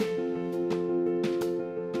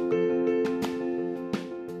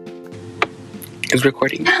It's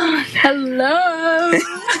recording. Hello.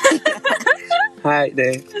 Hi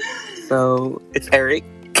there. So it's Eric.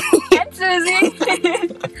 And Susie.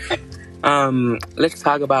 Let's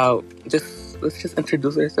talk about let's just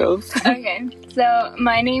introduce ourselves. Okay. So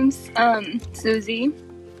my name's Susie.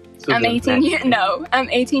 I'm 18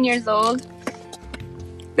 years old.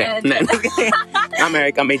 Yeah. I'm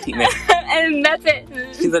Eric. I'm 18 now. And that's it.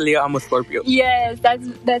 She's a Leo. I'm a Scorpio. Yes,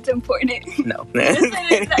 that's important. No.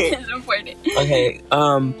 That is important. Okay.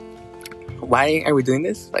 Why are we doing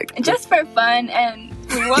this? Just for fun, and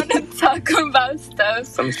we want to talk about stuff.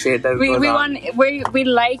 Some shit that goes on. We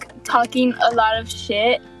like talking a lot of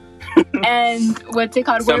shit, and what's it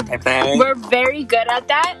called? We're very good at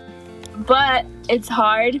that, but it's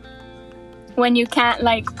hard when you can't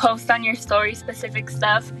post on your story specific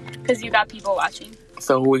stuff because you got people watching.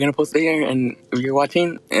 So we're gonna post it here, and if you're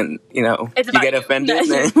watching, and you get offended,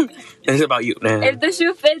 then it's about you. If the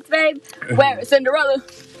shoe fits, babe, wear it, Cinderella.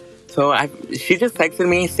 So she just texted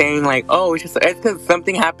me saying it's because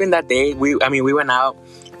something happened that day. We went out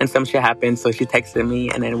and some shit happened. So she texted me,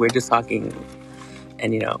 and then we're just talking,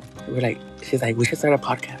 and she's like, we should start a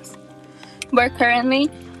podcast. We're currently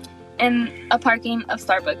in a parking of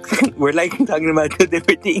Starbucks. We're talking about two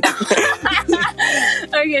different things.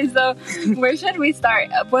 Okay, so where should we start?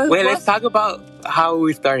 Let's talk about how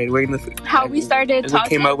we started. How we started talking?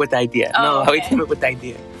 We came up with the idea. How we came up with the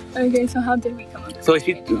idea. Okay, so how did we come up with the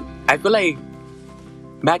idea? I feel like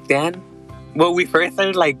back then, we first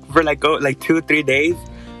started for 2-3 days,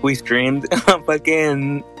 we streamed on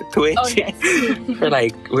fucking Twitch. Oh, yes.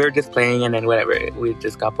 We were just playing, and then whatever, we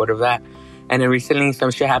just got bored of that. And then recently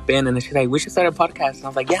some shit happened, and then she's like, we should start a podcast. And I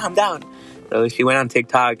was like, yeah, I'm down. So she went on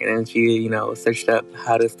TikTok, and then she, searched up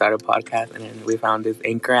how to start a podcast, and then we found this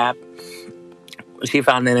Anchor app. She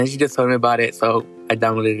found it, and she just told me about it, so I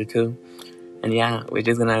downloaded it too. And yeah, we're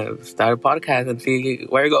just gonna start a podcast and see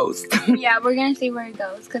where it goes. Yeah, we're gonna see where it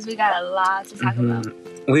goes, because we got a lot to talk about.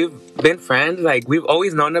 We've been friends, we've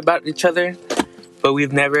always known about each other, but we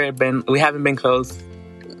haven't been close.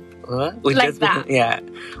 What? We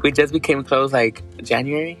just became close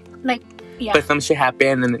January. Yeah. But some shit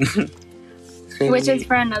happened, and then which is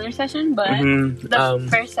for another session, but the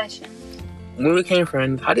first session. When we became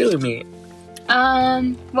friends, how did we meet?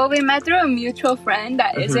 We met through a mutual friend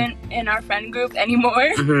that isn't in our friend group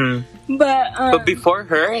anymore. But before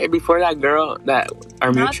that girl,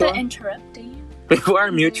 our mutual. Not to interrupt you. Before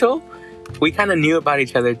our mutual, we kind of knew about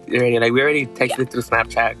each other already. We already texted through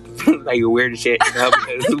Snapchat, weird shit,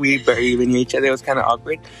 because we barely even knew each other. It was kind of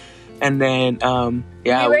awkward. And then,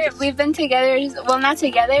 we've been together. Well, not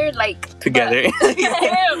together, together.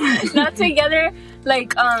 Not together,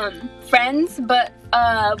 friends, but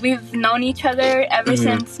we've known each other ever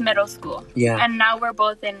since middle school. Yeah. And now we're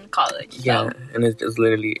both in college. Yeah, so. and it's just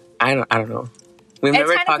literally, I don't know. We've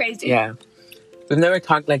never kind of crazy. Yeah. We've never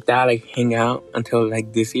talked like that, hang out until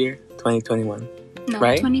this year, 2021. No,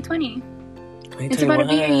 right? 2020. It's about to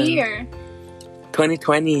be a year.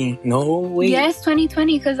 2020. No, wait. Yes,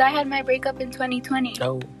 2020, because I had my breakup in 2020.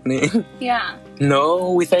 Oh. Yeah.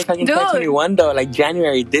 No, we started talking in 2021 though,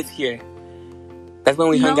 January this year. That's when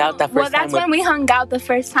we hung out that first time. Well, that's when we hung out the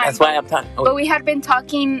first time. That's why I'm talking. But we had been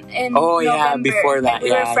talking in November. Yeah, before that.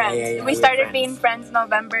 We were friends. We started being friends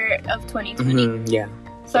November of 2020. Yeah.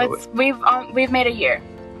 So we've made a year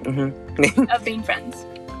of being friends.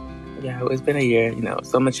 Yeah, it's been a year.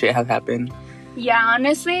 So much shit has happened. Yeah,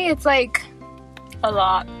 honestly, it's a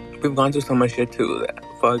lot. We've gone through so much shit too.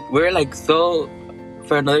 Fuck, we're so.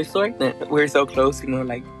 For another story, we're so close.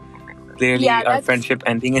 Literally our friendship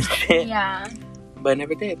ending and shit. Yeah. But it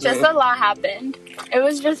never did. Just a lot happened. It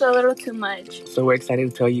was just a little too much. So we're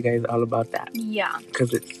excited to tell you guys all about that. Yeah.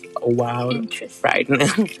 Because it's a wild Interesting. ride.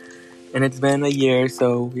 And it's been a year,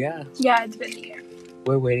 so yeah. Yeah, it's been a year.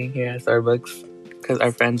 We're waiting here at Starbucks because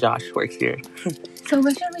our friend Josh works here. So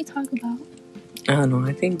what should we talk about? I don't know.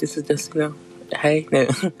 I think this is just, hey.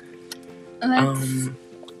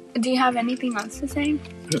 Do you have anything else to say?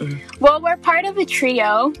 Well, we're part of a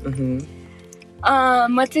trio.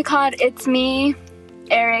 What's it called? It's me,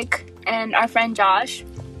 Eric, and our friend Josh.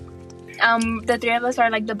 The three of us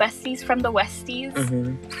are the besties from the Westies.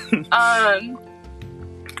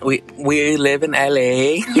 We live in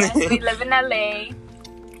LA. Yes, we live in LA.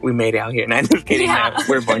 We made it out here. No, I'm just kidding. Yeah.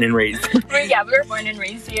 We're born and raised. We were born and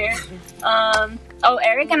raised here.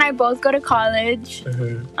 Eric and I both go to college.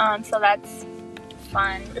 So that's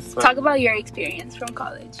fun. Talk about your experience from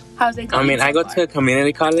college. How's it going? I go to a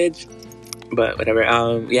community college, but whatever.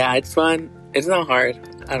 It's fun. It's not hard.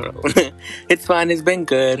 I don't know. It's fun. It's been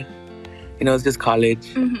good. It's just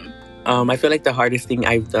college. I feel like the hardest thing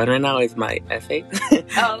I've done right now is my essay.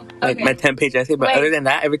 Oh, okay. Like my 10-page essay. But other than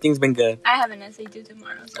that, everything's been good. I have an essay due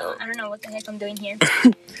tomorrow, so I don't know what the heck I'm doing here.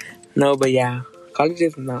 No, but yeah. College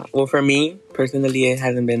is not... Well, for me, personally, it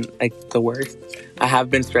hasn't been, like, the worst. I have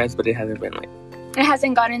been stressed, but it hasn't been, like... It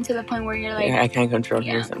hasn't gotten to the point where you're, like... Yeah, I can't control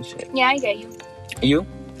her or some shit. Yeah, I get you. You?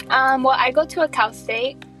 Well, I go to a Cal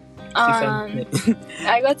State. I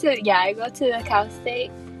go to the Cal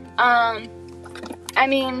State. I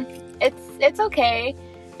mean, it's okay.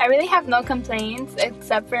 I really have no complaints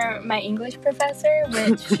except for my English professor,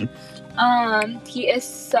 which he is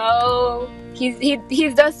so he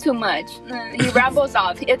does too much. He rambles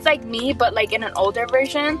off. It's like me, but like in an older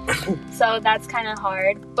version. So that's kind of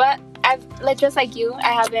hard. But I've like just like you,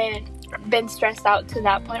 I haven't been stressed out to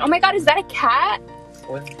that point. Oh my God, is that a cat?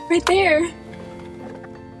 What? Right there.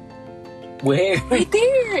 Where? Right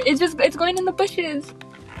there. It's going in the bushes.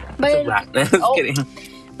 But it's a rat. Just kidding.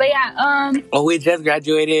 But yeah, Oh, we just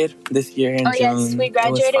graduated this year in June. Yes, we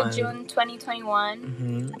graduated June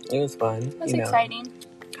 2021. It was fun. It was exciting.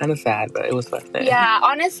 Kind of sad, but it was fun. Yeah,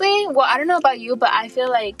 honestly, well, I don't know about you, but I feel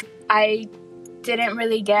like I didn't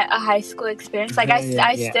really get a high school experience. Like,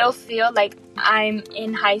 I still feel like I'm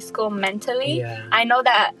in high school mentally. Yeah. I know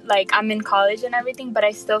that, like, I'm in college and everything, but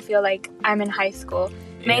I still feel like I'm in high school.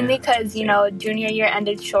 Mainly because, you know, junior year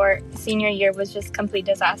ended short. Senior year was just complete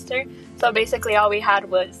disaster. So basically all we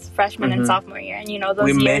had was freshman and sophomore year. And, you know, those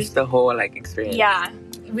years... We missed the whole, like, experience. Yeah.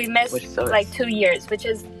 We missed, like, 2 years, which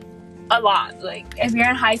is a lot. Like, if you're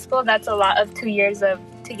in high school, that's a lot of 2 years to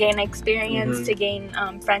gain experience, to gain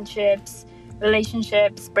friendships,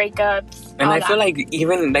 relationships, breakups, and I feel like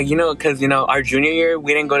even, like, you know, because, you know, our junior year,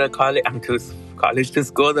 we didn't go to college. To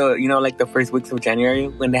school, you know, like the first weeks of January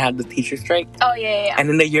when they had the teacher strike. Oh, yeah. And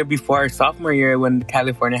then the year before, our sophomore year, when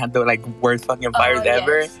California had the, like, worst fucking fires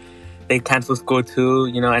ever, they canceled school too,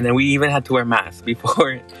 you know, and then we even had to wear masks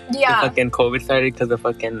before the fucking COVID started because of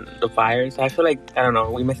the fires. So I feel like, I don't know,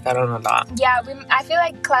 we missed out on a lot. Yeah, I feel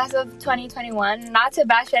like class of 2021, not to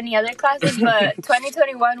bash any other classes, but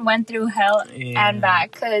 2021 went through hell and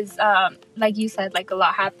back because, like you said, like a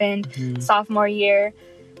lot happened sophomore year.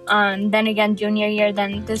 Then again, junior year,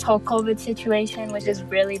 then this whole COVID situation, which is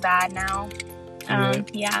really bad now.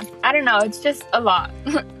 Yeah, I don't know. It's just a lot.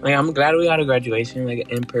 Like, I'm glad we got a graduation, like,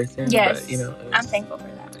 in person. Yes, but, you know, I'm thankful for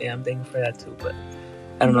that. Yeah, I'm thankful for that too. But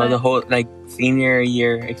I don't know, the whole, like, senior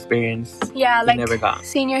year experience. Yeah, like, never got.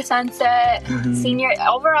 Senior sunset,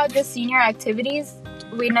 overall, just senior activities.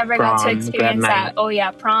 We never got to experience that. Oh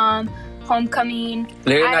yeah, prom. Homecoming.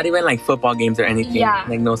 Literally not even like football games or anything. Yeah.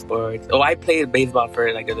 Like no sports. Oh, I played baseball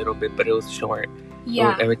for like a little bit, but it was short.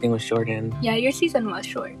 Yeah. Everything was short and... Yeah, your season was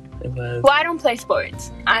short. It was. Well, I don't play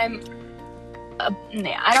sports. I don't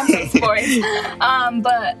play sports.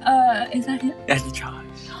 But, is that it? That's Josh.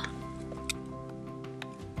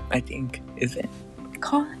 I think. Is it?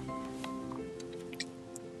 Call him.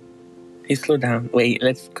 He slowed down. Wait,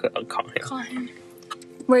 let's call him. Call him.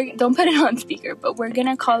 Don't put it on speaker, but we're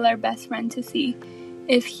gonna call our best friend to see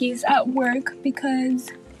if he's at work because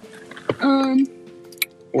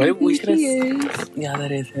what if we should have? Yeah, that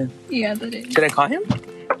is him. Yeah, that is. Should I call him?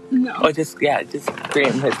 No. Or just create his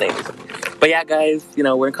name. But yeah, guys, you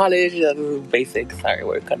know, we're in college. Basics. Sorry,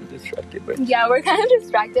 we're kind of distracted. But... Yeah, we're kind of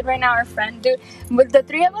distracted right now. Our friend, dude, but the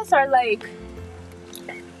three of us are like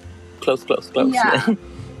close. Yeah.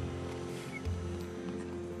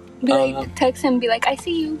 Be like, text him, be like, I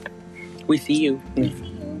see you. We see you. We see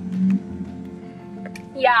you.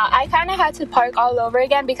 Yeah, I kind of had to park all over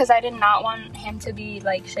again because I did not want him to be,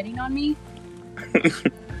 like, shitting on me.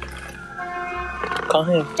 Call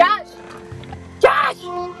him. Josh!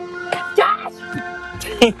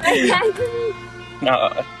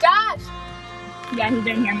 No. Josh! Yeah, he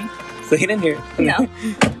didn't hear me. So he didn't hear? No.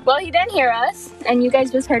 Well, he didn't hear us, and you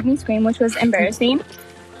guys just heard me scream, which was embarrassing.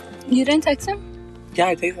 You didn't text him? Yeah,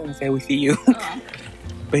 I texted him and said, we see you.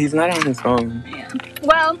 But he's not on his phone. Yeah.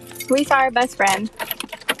 Well, we saw our best friend.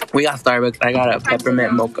 We got Starbucks. I got a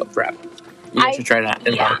peppermint mocha frap. You should try that.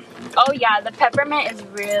 Yeah. Oh, yeah. The peppermint is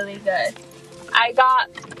really good. I got...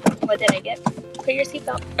 What did I get? Put your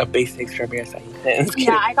seatbelt. A basic strawberry acai.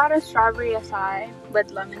 Yeah, I got a strawberry acai with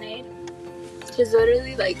lemonade. Which is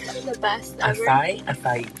literally, like, the best ever. Acai?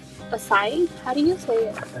 Acai? How do you say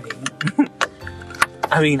it? Acai.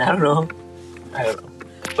 I mean, I don't know.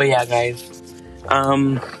 But yeah, guys.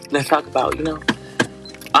 Let's talk about, you know.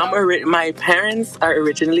 My parents are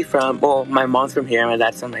originally from... Well, my mom's from here. My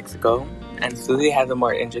dad's from Mexico. And Susie has a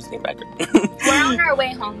more interesting background. We're on our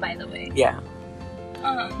way home, by the way. Yeah.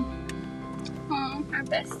 Our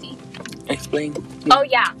bestie. Explain. Oh,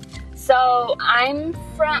 yeah. So,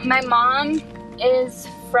 my mom is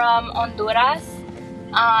from Honduras,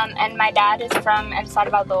 and my dad is from El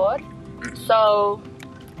Salvador. So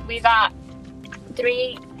we got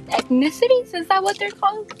 3 ethnicities. Is that what they're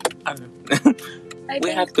called? I don't know.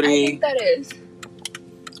 We have 3. I think that is.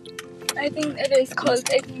 I think it is called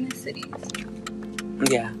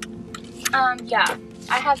ethnicities. Yeah. Yeah.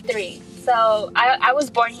 I have 3. So I was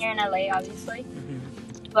born here in LA, obviously.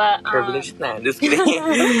 But Privileged? Nah, just kidding.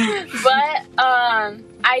 but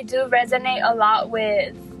I do resonate a lot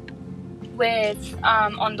with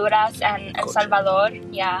Honduras and El Salvador.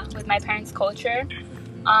 Yeah, with my parents' culture.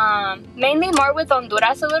 Mainly more with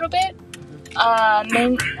Honduras a little bit.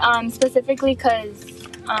 Specifically because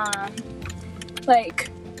like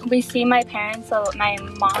we see my parents, so my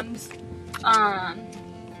mom's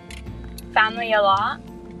family a lot,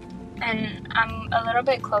 and I'm a little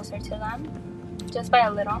bit closer to them, just by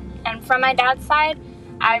a little. And from my dad's side,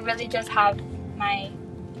 I really just have my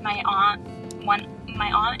aunt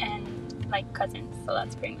and like cousins, so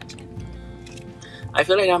that's pretty much it. I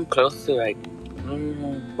feel like I'm close to like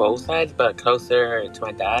both sides, but closer to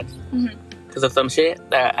my dad because of some shit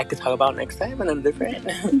that I could talk about next time in a different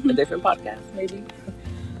podcast maybe.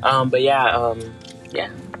 But yeah,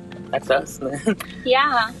 that's us.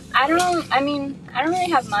 Yeah, I don't really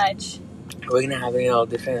have much. We're gonna have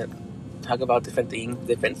talk about different things,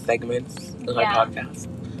 different segments of our podcast.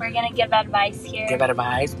 We're gonna give advice here. Give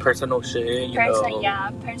advice, personal shit, personal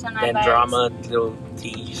then advice. Drama, little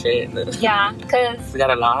tea shit. Yeah, because we got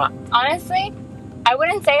a lot. Honestly, I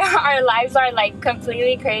wouldn't say our lives are like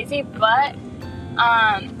completely crazy, but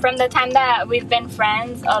from the time that we've been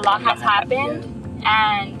friends, a lot has happened,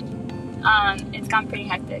 and it's gone pretty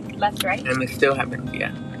hectic, left, right, and it still happens.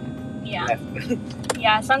 Yeah.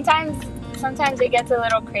 Sometimes it gets a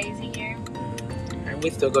little crazy here, and we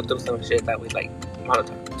still go through some shit that we like want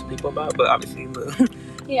to talk to people about, but obviously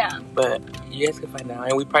yeah. But you guys can find out,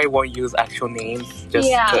 and we probably won't use actual names just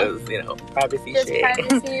because privacy just shit.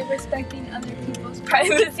 Privacy, respecting other people's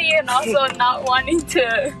privacy, and also not wanting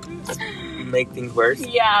to make things worse.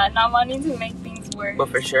 Yeah, not wanting to make things worse. But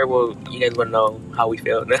for sure, you guys will know how we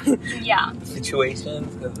feel. Yeah.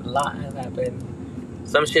 Situations, because a lot has happened.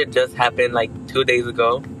 Some shit just happened like 2 days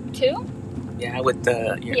ago. 2? Yeah, with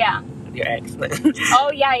your ex.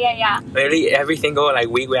 Oh yeah. Literally every single like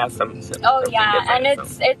week we have some. Oh yeah, and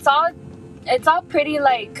it's all pretty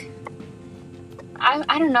like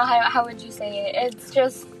I don't know how would you say it. It's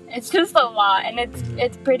just a lot, and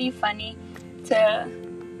it's pretty funny to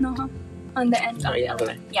know on the end. Oh yeah,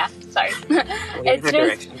 yeah. Sorry. It's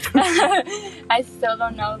just I still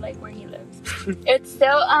don't know like where he lives. It's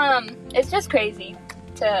still it's just crazy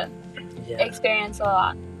to experience a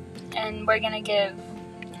lot, and we're gonna give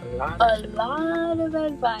a lot of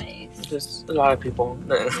advice. Just a lot of people.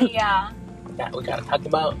 Yeah. That we gotta talk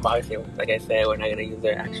about. Obviously, like I said, we're not gonna use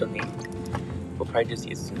their actual name. We'll probably just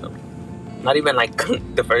use, not even like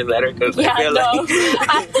the first letter, because I feel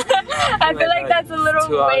I feel like that's a little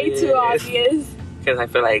too obvious. Because I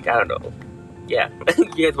feel like, I don't know. Yeah,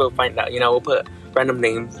 you guys will find out. We'll put random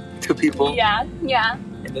names to people. Yeah.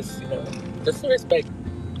 And just respect.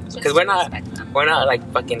 Because we're not like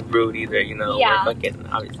fucking rude either. Yeah. We're fucking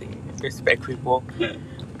obviously respect people.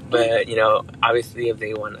 But obviously if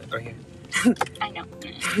they want to, here. I know.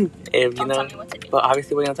 If Don't tell me what to do. But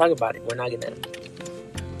obviously we're gonna talk about it. We're not gonna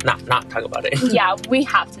not talk about it. Yeah, we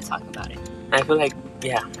have to talk about it. I feel like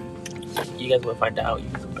you guys will find out.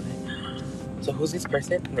 So who's this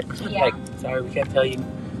person? Yeah. Like, sorry, we can't tell you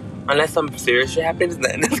unless some serious shit happens.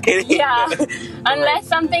 Then just kidding. Yeah. Unless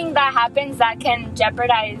something that happens that can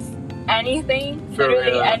jeopardize anything,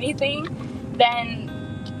 literally anything, then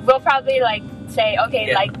we'll probably like say,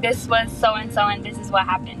 okay, like this was so and so, and this is what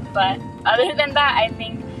happened. But other than that, I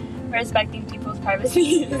think respecting people's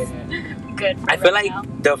privacy is good. I feel like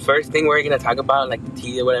the first thing we're gonna talk about, like the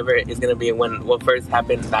tea or whatever, is gonna be what first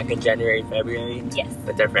happened back in January, February. Yes.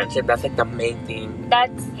 With their friendship, that's like the main thing.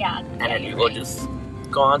 And then we'll just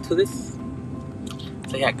go on to this.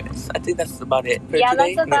 So yeah, guys, I think that's about it for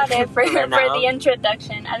today. That's about it for right now. The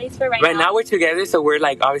introduction, at least for right now. Right now we're together, so we're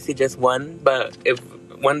like obviously just one. But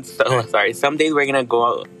some days we're gonna go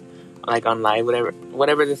out like on live,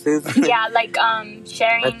 whatever this is. Yeah, like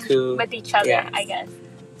sharing with each other, I guess.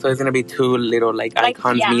 So it's gonna be 2 little like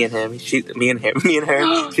icons, me and him. Me and her.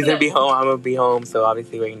 She's gonna be home, I'm gonna be home. So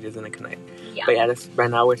obviously we're just gonna connect. Yeah. But yeah, right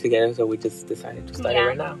now we're together, so we just decided to start it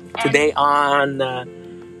right now. And today on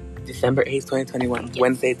December 8th, 2021. Yes.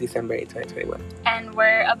 Wednesday, December 8th, 2021. And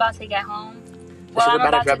we're about to get home. Well, she's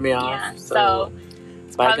about to drop me off. Yeah, so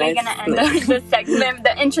bye, probably guys. Gonna end the segment,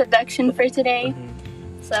 the introduction for today.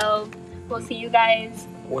 So we'll see you guys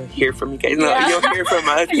we'll hear from you guys. No, you'll hear from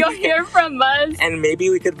us. You'll hear from us. And maybe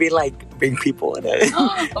we could be like bring people in it,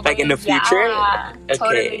 like in the future. Okay.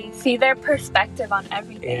 Totally. See their perspective on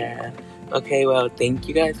everything. Yeah. Okay. Well, thank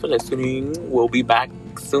you guys for listening. We'll be back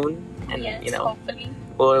soon, and yes, hopefully.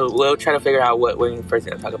 We'll try to figure out what we're first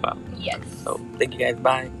gonna talk about. Yes. So thank you guys.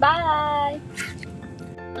 Bye. Bye.